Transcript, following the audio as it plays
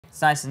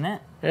It's nice, isn't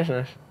it? It's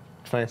nice.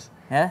 It's nice.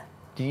 Yeah?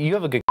 You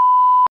have a good.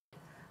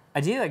 I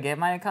do. I get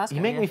mine at Costco.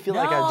 You make me feel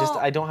like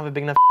I don't have a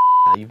big enough.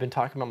 You've been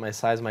talking about my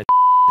size, my.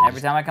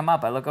 Every time I come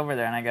up, I look over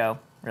there and I go,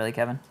 really,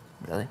 Kevin?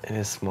 Really? It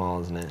is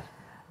small, isn't it?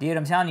 Dude,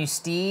 I'm telling you,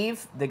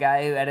 Steve, the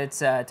guy who edits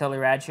Totally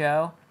Rad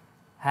Show,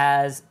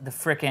 has the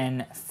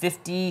frickin'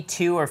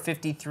 52 or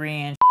 53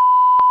 inch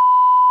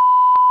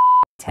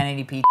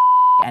 1080p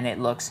and it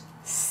looks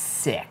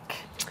sick.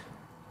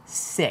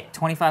 Sick.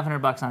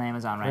 $2,500 on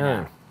Amazon right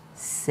now.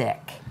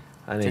 Sick.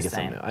 I need to get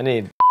saying. something new. I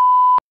need.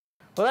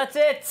 Well, that's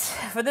it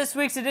for this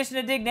week's edition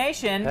of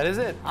DiggNation. That is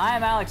it. I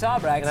am Alex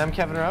Albrecht. And I'm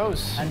Kevin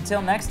Rose.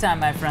 Until next time,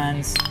 my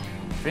friends,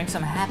 drink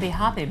some Happy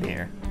Hoppy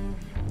beer.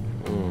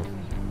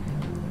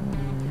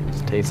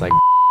 It tastes like